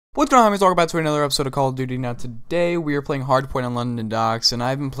What's going on, guys? Welcome back to another episode of Call of Duty. Now today we are playing Hardpoint on London Docks, and I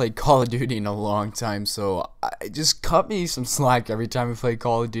haven't played Call of Duty in a long time, so just cut me some slack every time I play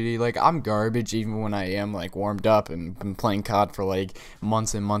Call of Duty. Like, I'm garbage even when I am like warmed up and been playing COD for like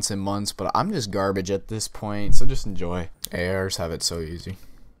months and months and months, but I'm just garbage at this point, so just enjoy. ARs have it so easy.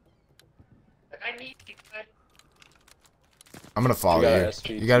 I'm gonna follow you.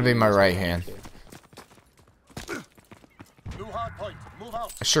 You gotta be my right hand.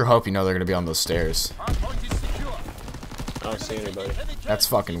 I sure hope you know they're gonna be on those stairs. I don't see anybody. That's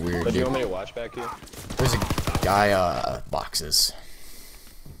fucking weird, But do you dude. want me to watch back here? There's a guy, boxes.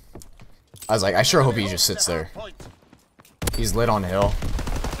 I was like, I sure hope he just sits there. He's lit on hill.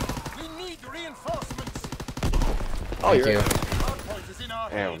 Oh, Thank you.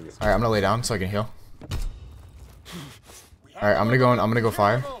 Damn. Alright, I'm gonna lay down so I can heal. Alright, I'm gonna go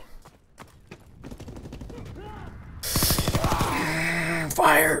fire.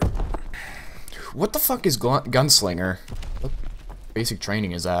 Fire! What the fuck is gunslinger? What basic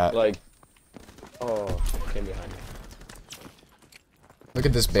training is that? Like, oh, came behind me. Look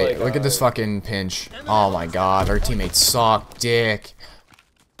at this like, look at this fucking pinch. Oh my god, our teammates suck dick.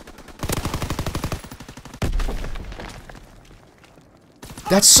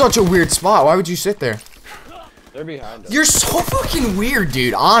 That's such a weird spot. Why would you sit there? They're behind us. You're so fucking weird,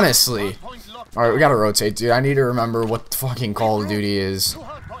 dude, honestly. Alright, we gotta rotate, dude. I need to remember what fucking Call of Duty is.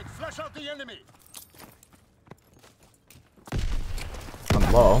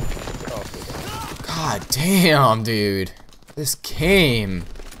 I'm low. God damn, dude. This game.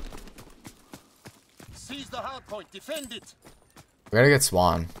 Seize the hard point, defend it. We gotta get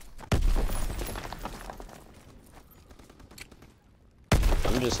spawn.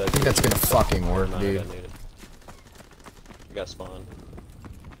 I'm just. I think that's gonna fucking work, dude. We got spawn.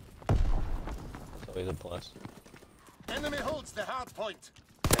 That's always a plus. Enemy holds the hard point.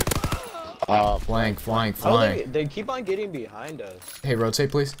 Flank. They keep on getting behind us. Hey,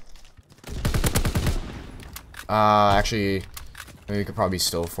 rotate, please. Actually, we could probably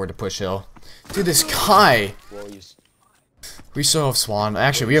still afford to push hill. Dude, this guy. Well, We still have spawn.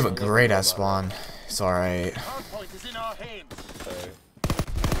 Actually, we have a great ass spawn. It's alright. Hard point is in our hands.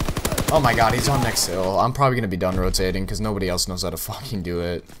 Oh my god, he's on next hill. I'm probably gonna be done rotating because nobody else knows how to fucking do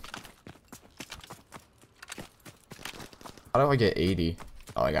it. How do I get 80?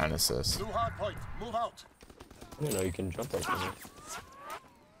 Oh, I got an assist. Blue hard point, move out. I didn't know you can jump like that.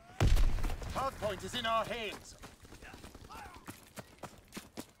 Hard point is in our hands.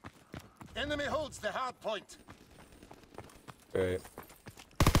 Enemy holds the hard point. Great.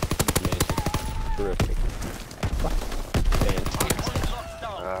 Amazing. Terrific.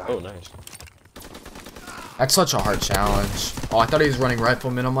 Oh, nice. That's such a hard challenge. Oh, I thought he was running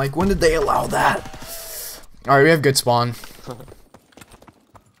rifleman. I'm like, when did they allow that? Alright, we have good spawn.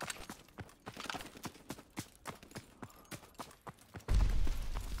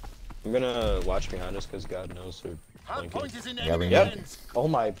 I'm gonna watch behind us because God knows they're Hard point is in Yeah, enemy we Yep. hands. Oh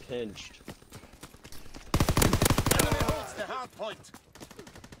my, pinched. Enemy holds the hard point.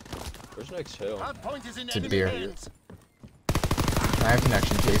 Where's next hill? Hard point is in It's a enemy deer. hands. I have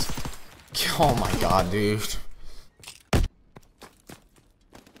connection, please. Oh my god, dude.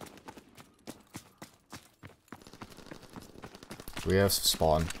 We have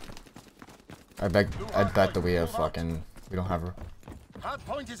spawn. I'd bet that we have fucking. We don't have. Hard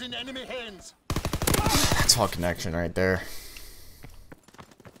point is in enemy hands. That's all connection right there.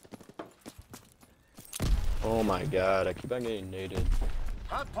 Oh my God, I keep on getting naded.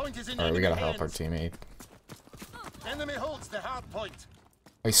 Hard point is in Alright, enemy we gotta hands. help our teammate. Enemy holds the hard point.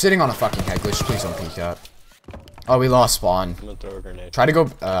 Oh, he's sitting on a fucking head glitch. Please don't peek up. Oh, we lost spawn. I'm gonna throw a grenade. Try to go.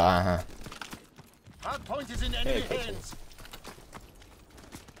 Hard point is in enemy catch it. hands.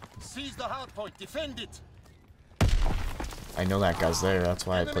 Seize the hard point, defend it. I know that guy's there. That's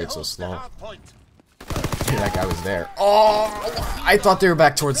why I Enemy played so holds the slow. hard point. Dude, that guy was there. Oh, I thought they were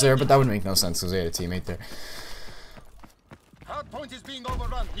back towards there, but that would make no sense because they had a teammate there. Hard point is being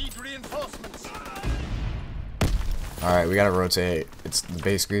overrun. Need reinforcements. All right, we gotta rotate. It's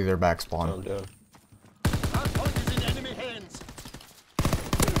basically their back I'm spawn. down. Hard point is in enemy hands.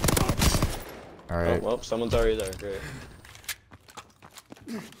 All Oh, right, well, someone's already there. Great.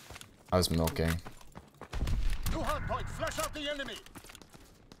 I was milking. New hard point. Flush out the enemy.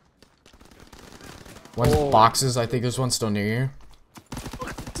 One's Oh. boxes. I think there's one still near you.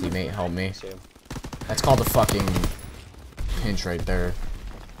 Teammate, help me. See him. That's called the fucking pinch right there.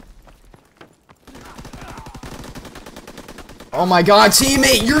 Oh my god,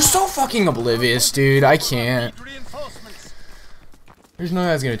 teammate, you're so fucking oblivious, dude. I can't. Need reinforcements. There's no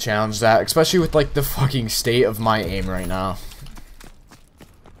guy's gonna challenge that, especially with like the fucking state of my aim right now.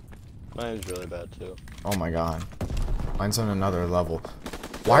 Mine's really bad too. Oh my god. Mine's on another level.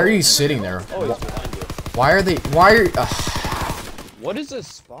 Why are you sitting there? Oh, he's behind you. Why are they? Why are? What is this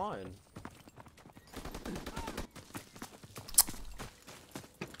spawn?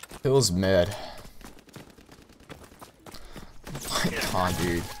 Feels mid. My god,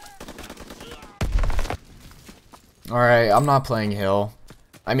 dude. Alright, I'm not playing Hill.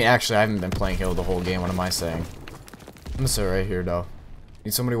 I mean, actually, I haven't been playing Hill the whole game. What am I saying? I'm gonna sit right here, though.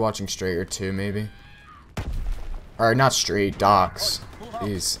 Need somebody watching straight or two, maybe? Alright, not straight. Docks.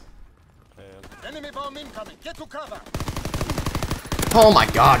 Jeez. Enemy bomb incoming. Get to cover. Oh my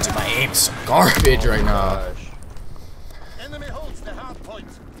god, dude, my aim's so garbage right now. Gosh. Enemy holds the hard point.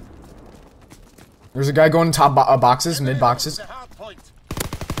 There's a guy going top boxes, mid boxes. The hard point.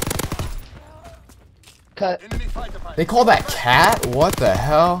 Cut. Enemy fighter pilot. They call that cat? What the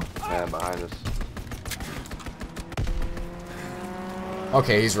hell? Yeah, behind us.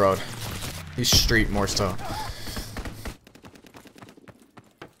 Okay, he's road. He's street more so.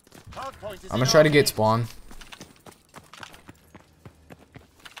 Hard point is I'm in gonna try our to get hands. spawn.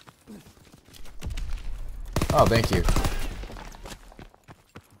 Oh, thank you.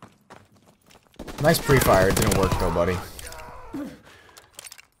 Nice pre-fire. It didn't work though, buddy.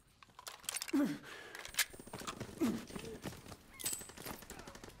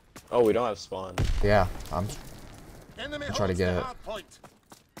 Oh, we don't have spawn. Yeah, I'm Enemy try to holds get the it. hard point.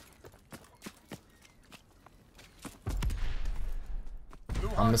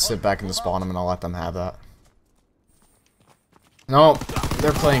 I'm gonna sit back in the spawn. I'm gonna let them have that. No,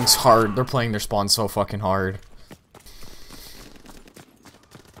 they're playing hard. They're playing their spawn so fucking hard.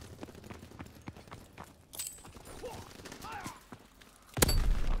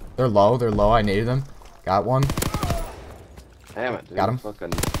 They're low. They're low. I naded them. Got one. Damn it, dude. Got him.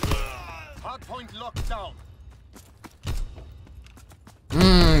 Fucking... Hard point locked down.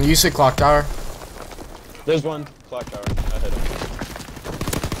 You said clock tower. There's one clock tower. I hit him.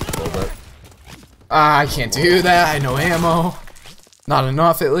 A little bit. Ah, I can't do that. I know ammo. Not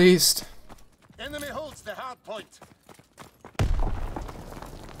enough, at least. Enemy holds the hard point.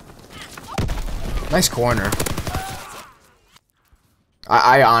 Nice corner.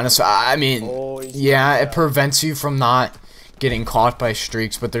 I honestly, I mean, Oh, he's yeah, it down. prevents you from not getting caught by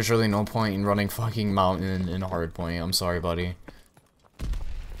streaks, but there's really no point in running fucking mountain in a hard point. I'm sorry, buddy.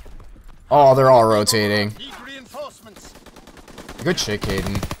 Oh, they're all rotating. Need reinforcements. Good shit,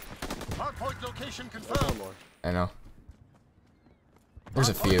 Caden. Hard point location There's confirmed. one more. I know. There's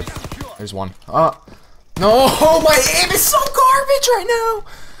a Hard few. point is secure. There's one. No, my aim is so garbage right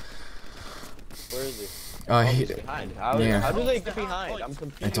Where is he? now. Oh, he's behind. How Yeah. do they get behind? I'm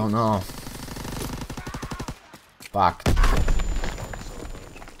confused. I don't know. Fuck.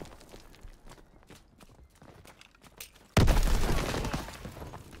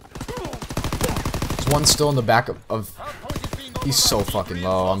 There's one still in the back of Hard point is being he's so overrun. fucking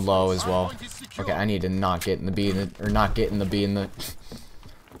low. I'm low as well. Hard point is secure. Okay, I need to not get in the B in the, or not get in the B in the.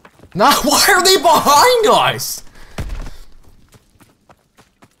 Not. Why are they behind us?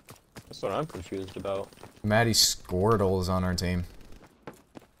 That's what I'm confused about. Maddie Squirtle is on our team.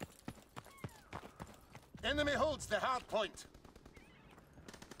 Enemy holds the hard point.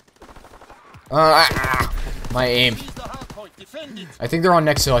 My aim. Seize the hard point. Defend it. I think they're on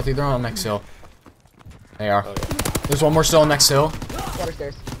next hill. I think they're on next hill. They are. Oh, yeah. There's one more still on next hill. Water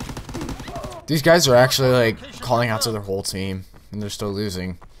stairs. These guys are actually like calling out to their whole team, and they're still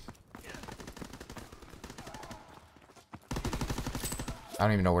losing. I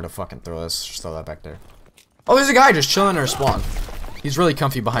don't even know where to fucking throw this. Just throw that back there. Oh, there's a guy just chilling in our spawn. He's really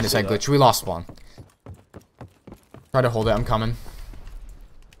comfy behind his head glitch. We lost spawn. Try to hold it. I'm coming.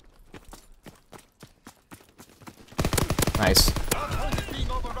 Nice. Hard point is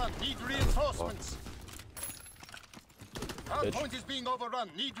being overrun. Need reinforcements. Hard Bitch. point is being overrun.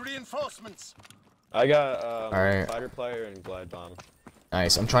 Need reinforcements. I got Alright. fighter player and glide bomb.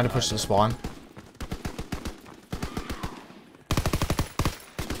 Nice. I'm trying to push the spawn.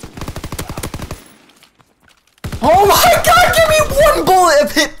 Oh my god, give me one bullet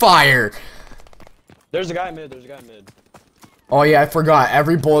of hit fire! There's a guy mid. There's a guy mid. Oh yeah, I forgot.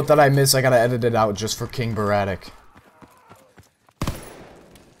 Every bullet that I miss, I gotta edit it out just for King Baratic.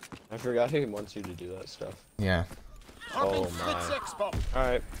 I forgot he wants you to do that stuff. Yeah. Dropping Oh, Fritz my. X bomb. All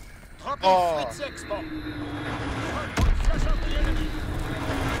right. Dropping Fritz X bomb. Hard point. Flash out the enemy.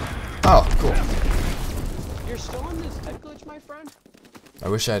 Oh, cool. You're still in this head glitch, my friend? I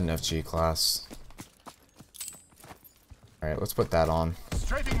wish I had an FG class. Alright, let's put that on.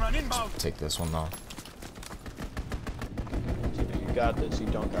 Strafing run inbound. Take this one though. You got this. You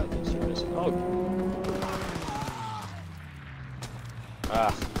don't got this. You're missing. Oh.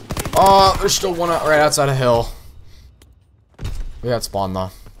 Ah. Oh, there's still one right outside a hill. We got spawn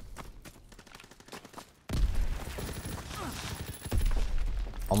though.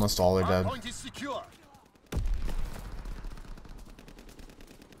 Almost all are dead. Hardpoint is secure.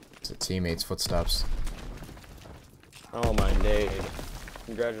 It's a teammate's footsteps. Oh my nade.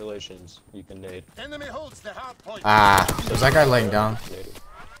 Congratulations, you can nade. Enemy holds the hardpoint. Ah, was that guy laying down? Naded.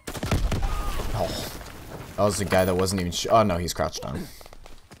 Oh, that was the guy that wasn't even. Oh no, he's crouched down.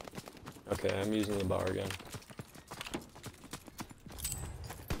 Okay, I'm using the bar again.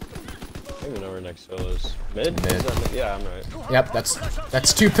 I don't even know where next hill is. Mid? Mid. Is that mid? Yeah, I'm right. Yep, that's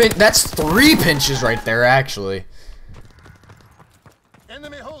that's 3 pinches right there actually.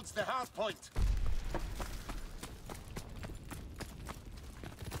 Enemy holds the hardpoint.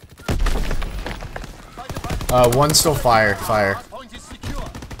 One still fire. Hardpoint is secure.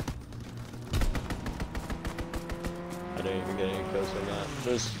 I didn't even get any kills on that.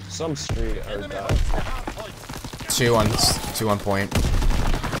 There's some street or Enemy that. holds the hardpoint. Two on point.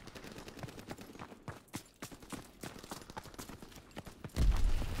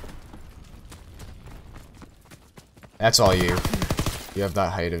 That's all you. You have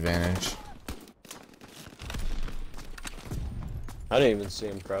that height advantage. I didn't even see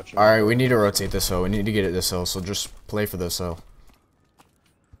him crouching. Alright, we need to rotate this hill. We need to get it this hill, so just play for this hill.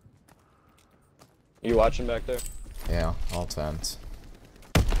 You watching back there? Yeah, all tent.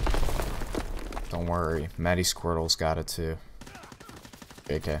 Don't worry, Maddie Squirtle's got it too.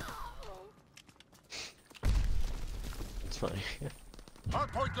 JK. It's funny.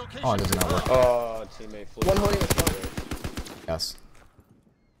 Hardpoint location. Oh, it does not work. Oh, teammate flipped. One holding the front. Yes.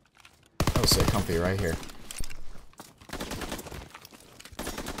 That was so comfy right here.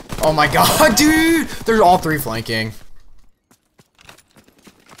 Oh my god, dude! They're all 3 flanking.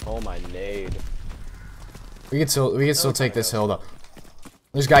 Oh my nade. We can still take this hill though.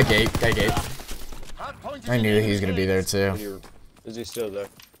 There's guy gate. Hardpoint is I knew in he was gonna be there too. Is he still there?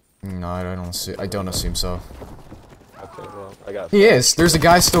 No, I don't assume so. Okay, well, I got. He is. There's a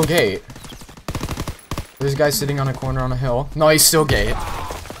guy still gate. There's a guy sitting on a corner on a hill. No, he's still gate.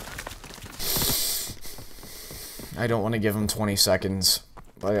 I don't want to give him 20 seconds.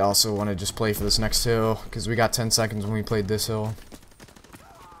 But I also want to just play for this next hill, because we got 10 seconds when we played this hill.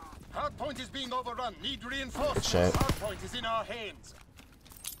 Hardpoint is being overrun. Need reinforcements. Good shit. Hardpoint is in our hands.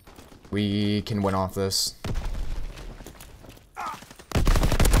 We can win off this.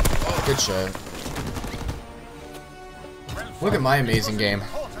 Good shit. Look at my amazing game.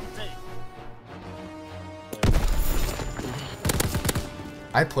 Important day.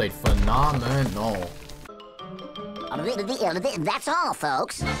 I played phenomenal. That's all,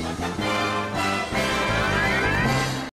 folks.